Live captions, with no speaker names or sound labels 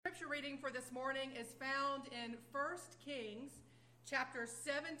reading for this morning is found in 1 Kings chapter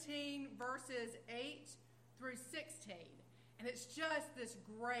 17, verses 8 through 16. And it's just this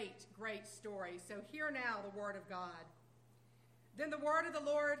great, great story. So hear now the word of God. Then the word of the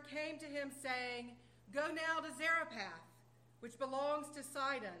Lord came to him, saying, Go now to Zarephath, which belongs to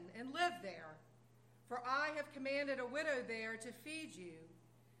Sidon, and live there. For I have commanded a widow there to feed you.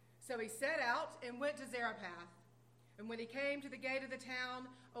 So he set out and went to Zarephath. And when he came to the gate of the town,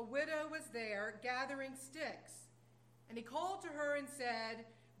 a widow was there gathering sticks. And he called to her and said,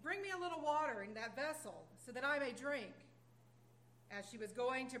 Bring me a little water in that vessel, so that I may drink. As she was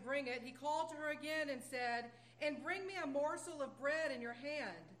going to bring it, he called to her again and said, And bring me a morsel of bread in your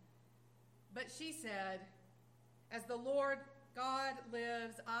hand. But she said, As the Lord God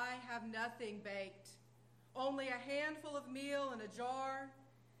lives, I have nothing baked, only a handful of meal in a jar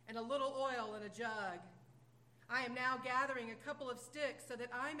and a little oil in a jug. I am now gathering a couple of sticks so that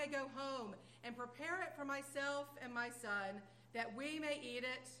I may go home and prepare it for myself and my son, that we may eat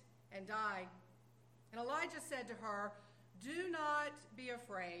it and die. And Elijah said to her, Do not be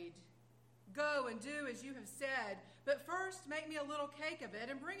afraid. Go and do as you have said, but first make me a little cake of it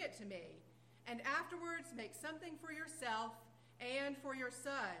and bring it to me, and afterwards make something for yourself and for your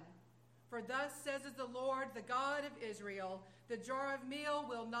son. For thus says the Lord, the God of Israel, the jar of meal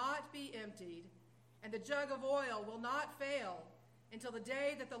will not be emptied, and the jug of oil will not fail until the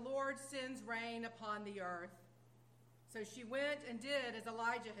day that the Lord sends rain upon the earth. So she went and did as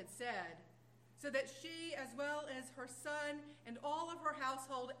Elijah had said, so that she as well as her son and all of her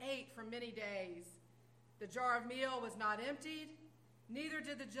household ate for many days. The jar of meal was not emptied, neither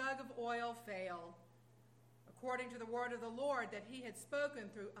did the jug of oil fail. According to the word of the Lord that he had spoken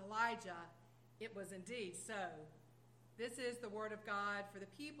through Elijah, it was indeed so. This is the word of God for the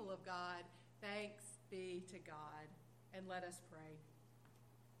people of God. Thanks be to God. And let us pray.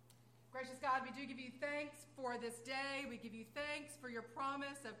 Gracious God, we do give you thanks for this day. We give you thanks for your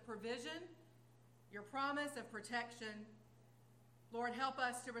promise of provision, your promise of protection. Lord, help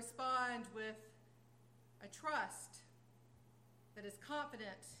us to respond with a trust that is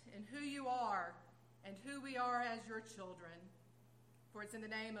confident in who you are and who we are as your children. For it's in the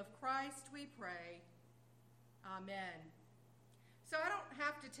name of Christ we pray. Amen. So I don't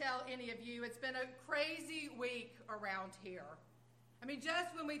have to tell any of you, it's been a crazy week around here. I mean,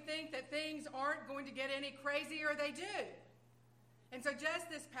 just when we think that things aren't going to get any crazier, they do. And so just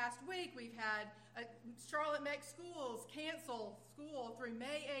this past week, we've had Charlotte Meck Schools cancel school through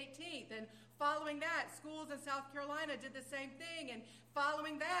May 18th. And following that, schools in South Carolina did the same thing. And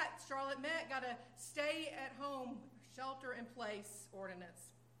following that, Charlotte Meck got a stay-at-home shelter-in-place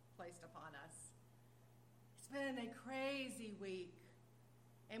ordinance placed upon us. It's been a crazy week.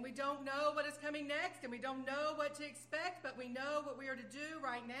 And we don't know what is coming next, and we don't know what to expect, but we know what we are to do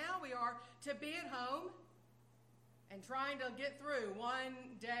right now. We are to be at home and trying to get through one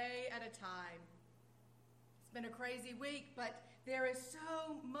day at a time. It's been a crazy week, but there is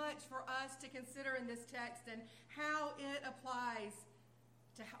so much for us to consider in this text and how it applies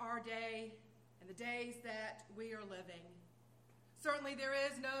to our day and the days that we are living. Certainly there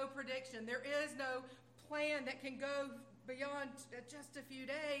is no prediction. There is no plan that can go beyond just a few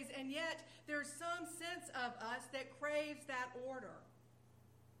days, and yet there's some sense of us that craves that order.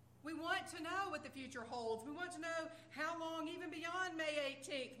 We want to know what the future holds. We want to know how long, even beyond May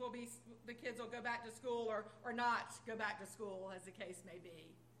 18th, the kids will go back to school or not go back to school, as the case may be.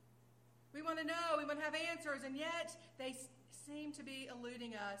 We want to know, we want to have answers, and yet they seem to be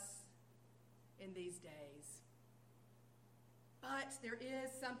eluding us in these days. But there is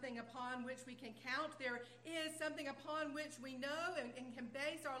something upon which we can count. There is something upon which we know and can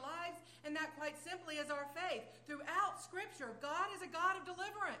base our lives, and that quite simply is our faith. Throughout Scripture, God is a God of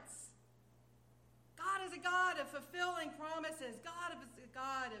deliverance. God is a God of fulfilling promises. God is a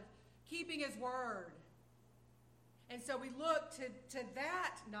God of keeping his word. And so we look to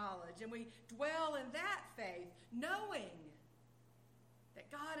that knowledge, and we dwell in that faith, knowing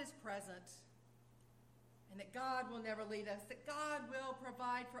that God is present, and that God will never lead us, that God will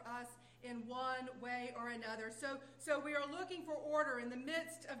provide for us in one way or another. So we are looking for order in the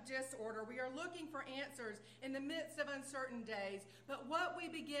midst of disorder. We are looking for answers in the midst of uncertain days. But what we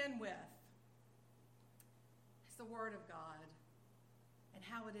begin with is the Word of God and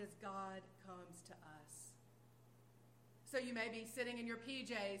how it is God comes to us. So you may be sitting in your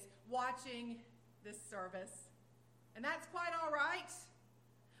PJs watching this service, and that's quite all right.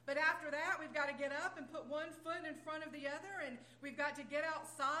 But after that, we've got to get up and put one foot in front of the other, and we've got to get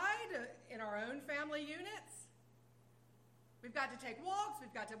outside in our own family units. We've got to take walks.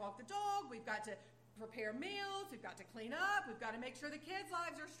 We've got to walk the dog. We've got to prepare meals, we've got to clean up, we've got to make sure the kids'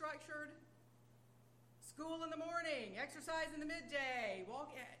 lives are structured. School in the morning, exercise in the midday,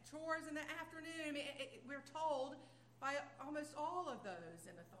 chores in the afternoon. I mean, we're told by almost all of those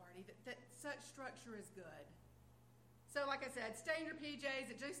in authority that such structure is good. So like I said, stay in your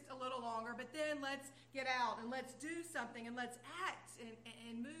PJs just a little longer, but then let's get out and let's do something and let's act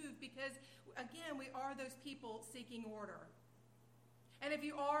and move because, again, we are those people seeking order. And if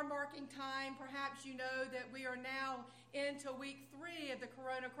you are marking time, perhaps you know that we are now into week 3 of the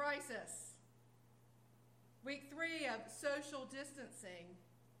corona crisis. Week 3 of social distancing.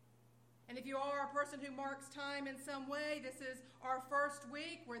 And if you are a person who marks time in some way, this is our first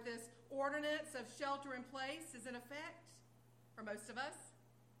week where this ordinance of shelter in place is in effect for most of us.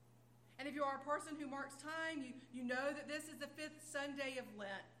 And if you are a person who marks time, you know that this is the 5th Sunday of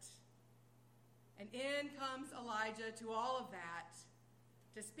Lent. And in comes Elijah to all of that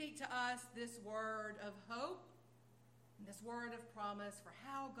to speak to us this word of hope and this word of promise for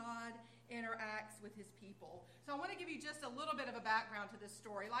how God interacts with his people. So I want to give you just a little bit of a background to this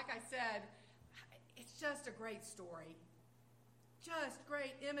story. Like I said, it's just a great story. Just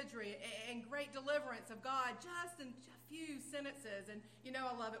great imagery and great deliverance of God just in a few sentences. And you know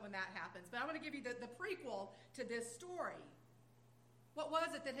I love it when that happens. But I want to give you the prequel to this story. What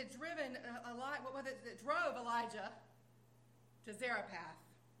was it that had driven what was it that drove Elijah to Zarephath?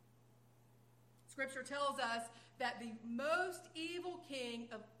 Scripture tells us that the most evil king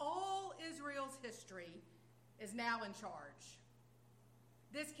of all Israel's history is now in charge.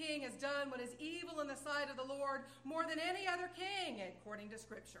 This king has done what is evil in the sight of the Lord more than any other king, according to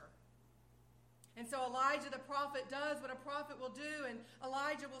Scripture. And so Elijah the prophet does what a prophet will do, and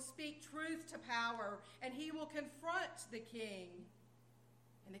Elijah will speak truth to power, and he will confront the king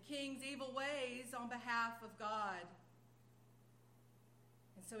and the king's evil ways on behalf of God.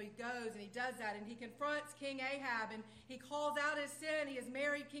 And so he goes and he does that, and he confronts King Ahab, and he calls out his sin.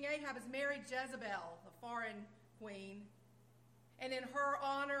 King Ahab has married Jezebel, a foreign queen, and in her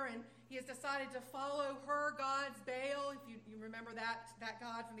honor, and he has decided to follow her gods, Baal. If you remember that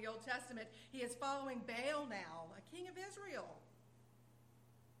God from the Old Testament, he is following Baal now, a king of Israel.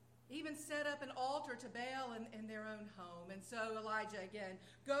 Even set up an altar to Baal in their own home. And so Elijah again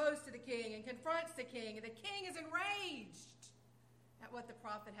goes to the king and confronts the king, and the king is enraged at what the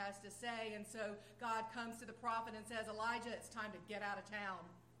prophet has to say. And so God comes to the prophet and says, Elijah, it's time to get out of town.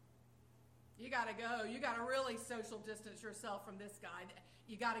 You got to go. You got to really social distance yourself from this guy.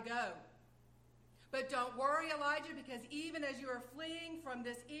 You got to go. But don't worry, Elijah, because even as you are fleeing from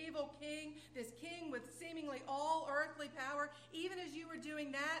this evil king, this king with seemingly all earthly power, even as you were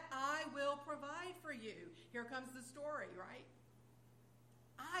doing that, I will provide for you. Here comes the story, right?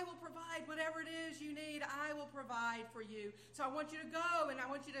 I will provide whatever it is you need. I will provide for you. So I want you to go, and I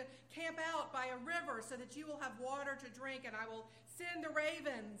want you to camp out by a river so that you will have water to drink, and I will send the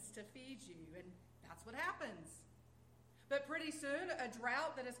ravens to feed you. And that's what happens. But pretty soon, a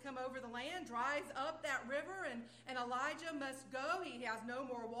drought that has come over the land dries up that river, and Elijah must go. He has no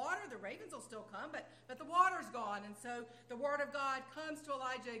more water. The ravens will still come, but the water's gone. And so the word of God comes to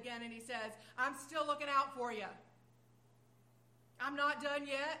Elijah again, and he says, I'm still looking out for you. I'm not done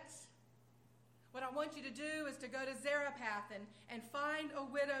yet. What I want you to do is to go to Zarephath and find a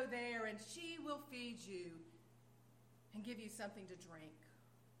widow there, and she will feed you and give you something to drink.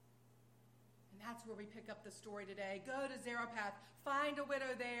 And that's where we pick up the story today. Go to Zarephath, find a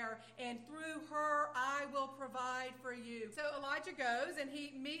widow there, and through her I will provide for you. So Elijah goes, and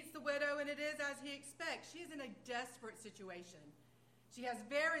he meets the widow, and it is as he expects. She's in a desperate situation. She has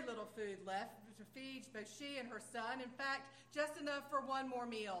very little food left to feed both she and her son. In fact, just enough for one more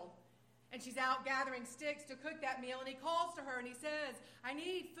meal. And she's out gathering sticks to cook that meal, and he calls to her and he says, I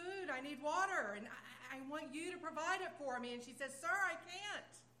need food, I need water, and I want you to provide it for me. And she says, Sir, I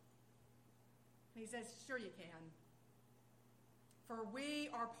can't. And he says, Sure you can. For we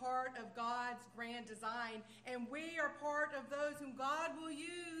are part of God's grand design, and we are part of those whom God will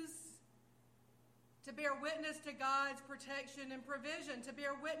use to bear witness to God's protection and provision, to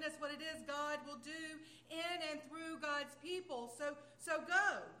bear witness what it is God will do in and through God's people. So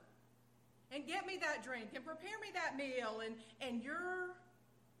go and get me that drink and prepare me that meal, and your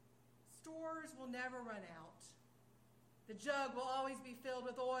stores will never run out. The jug will always be filled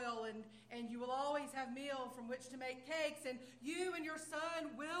with oil, and you will always have meal from which to make cakes, and you and your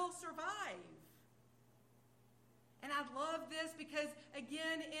son will survive. And I love this because,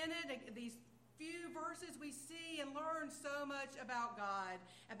 again, in it, these few verses we see and learn so much about God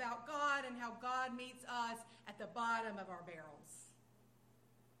and how God meets us at the bottom of our barrels.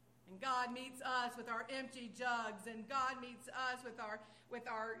 And God meets us with our empty jugs, and God meets us with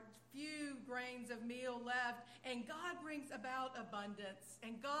our few grains of meal left, and God brings about abundance,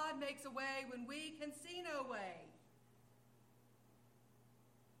 and God makes a way when we can see no way.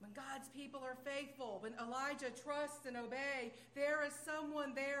 When God's people are faithful, when Elijah trusts and obeys, there is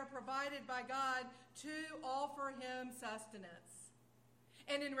someone there provided by God to offer him sustenance.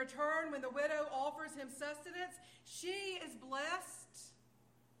 And in return, when the widow offers him sustenance, she is blessed,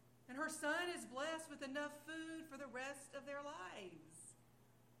 and her son is blessed with enough food for the rest of their lives.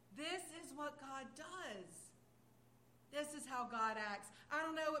 This is what God does. This is how God acts. I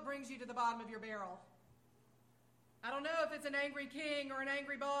don't know what brings you to the bottom of your barrel. I don't know if it's an angry king or an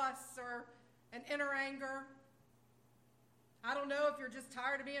angry boss or an inner anger. I don't know if you're just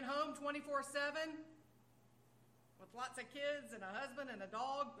tired of being home 24/7 with lots of kids and a husband and a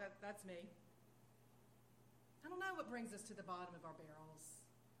dog. That's me. I don't know what brings us to the bottom of our barrels.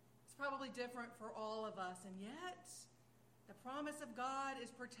 It's probably different for all of us, and yet the promise of God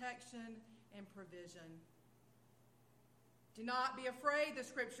is protection and provision. Do not be afraid, the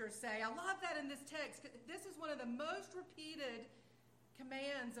scriptures say. I love that in this text. This is one of the most repeated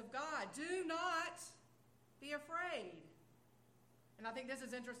commands of God. Do not be afraid. And I think this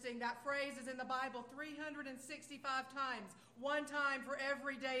is interesting. That phrase is in the Bible 365 times, one time for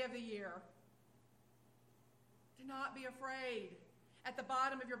every day of the year. Do not be afraid. At the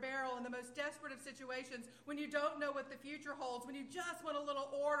bottom of your barrel, in the most desperate of situations, when you don't know what the future holds, when you just want a little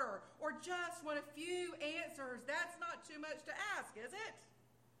order or just want a few answers, that's not too much to ask, is it?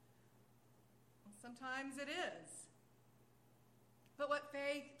 Well, sometimes it is. But what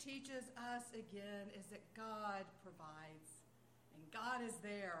faith teaches us again is that God provides, and God is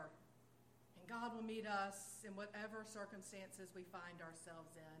there, and God will meet us in whatever circumstances we find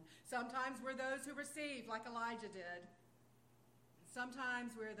ourselves in. Sometimes we're those who receive, like Elijah did.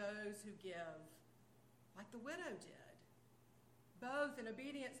 Sometimes we're those who give, like the widow did, both in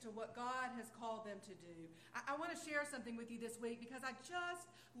obedience to what God has called them to do. I want to share something with you this week because I just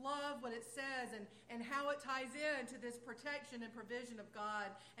love what it says and how it ties into this protection and provision of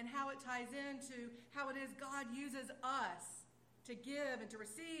God, and how it ties into how it is God uses us to give and to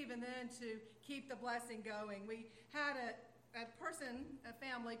receive and then to keep the blessing going. We had a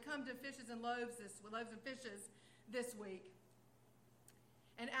family, come to Fishes and Loaves and Fishes this week.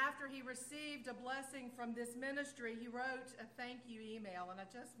 And after he received a blessing from this ministry, he wrote a thank you email. And I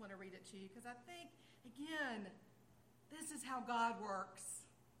just want to read it to you because I think, again, this is how God works.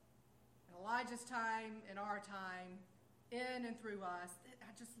 In Elijah's time, in our time, in and through us.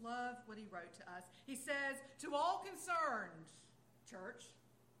 I just love what he wrote to us. He says, to all concerned, church,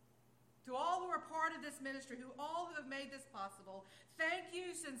 to all who are part of this ministry, all who have made this possible, thank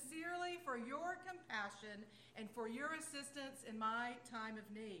you sincerely for your compassion and for your assistance in my time of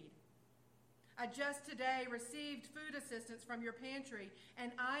need. I just today received food assistance from your pantry,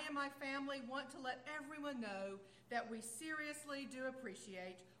 and I and my family want to let everyone know that we seriously do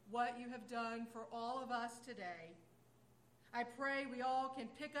appreciate what you have done for all of us today. I pray we all can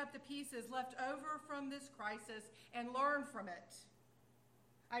pick up the pieces left over from this crisis and learn from it.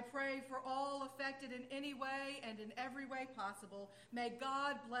 I pray for all affected in any way and in every way possible. May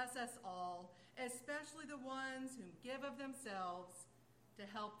God bless us all, especially the ones who give of themselves to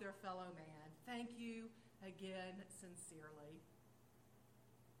help their fellow man. Thank you again, sincerely.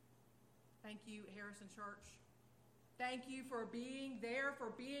 Thank you, Harrison Church. Thank you for being there,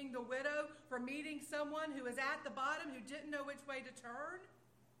 for being the widow, for meeting someone who was at the bottom who didn't know which way to turn.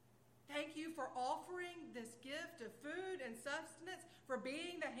 Thank you for offering this gift of food and sustenance, for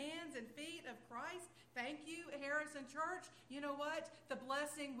being the hands and feet of Christ. Thank you, Harrison Church. You know what? The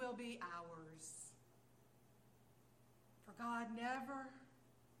blessing will be ours. For God never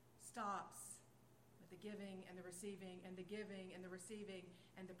stops with the giving and the receiving and the giving and the receiving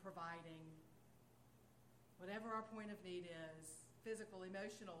and the providing. Whatever our point of need is, physical,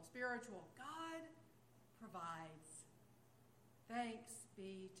 emotional, spiritual, God provides. Thanks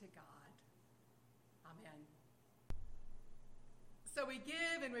be to God. Amen. So we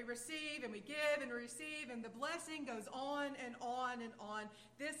give and we receive and we give and we receive, and the blessing goes on and on and on.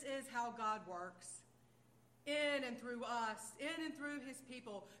 This is how God works. In and through us, in and through his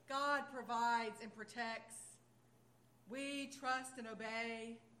people, God provides and protects. We trust and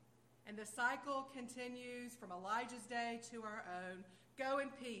obey, and the cycle continues from Elijah's day to our own. Go in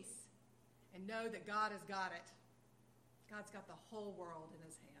peace and know that God has got it. God's got the whole world in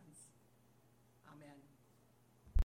his hands. Amen.